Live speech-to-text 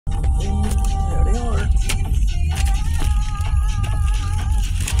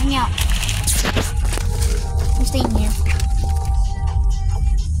out. I'm staying here.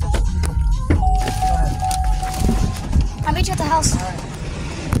 I'll meet you at the house.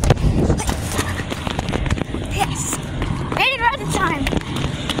 Yes. Made it right at the time.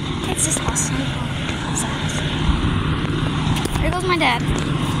 It's this house. It's that house. There goes my dad.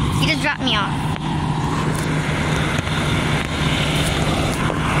 He just dropped me off.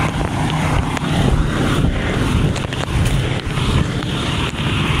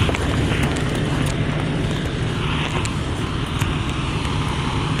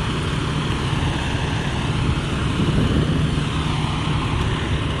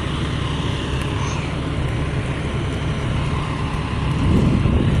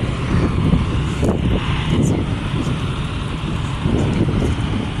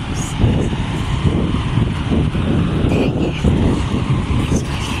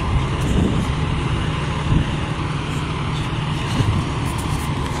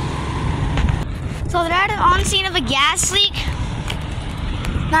 So they're at on scene of a gas leak.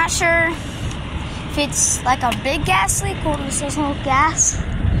 Not sure if it's like a big gas leak or if there's no gas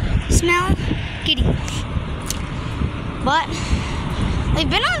smell. Kitty. But they've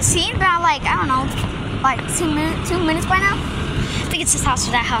been on scene about like, I don't know, like 2 minutes by now. I think it's this house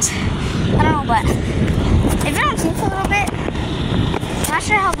or that house. I don't know, but they've been on scene for a little bit. Not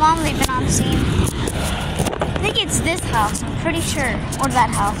sure how long they've been on scene. I think it's this house, I'm pretty sure. Or that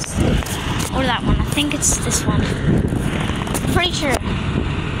house. Or that one. I think it's this one. Pretty sure.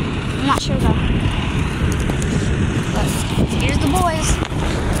 I'm not sure though. But here's the boys.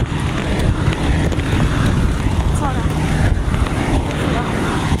 Hold on.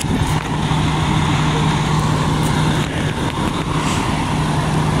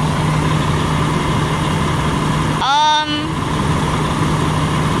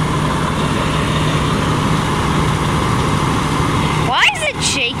 Why is it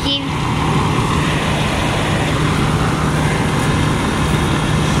shaking?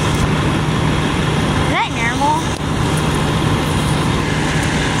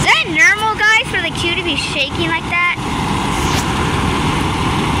 To be shaking like that.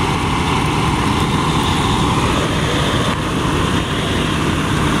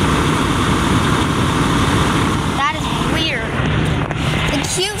 That is weird. The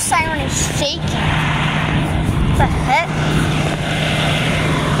Q siren is shaking. What the heck?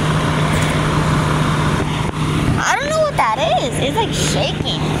 I don't know what that is. It's like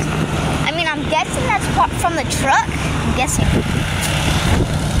shaking. I mean, I'm guessing that's from the truck. I'm guessing.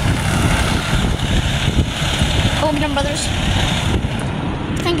 Logan Brothers. I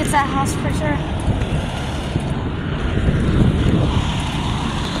think it's that house for sure.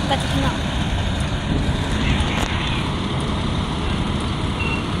 But no.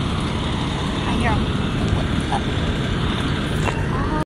 I hear him.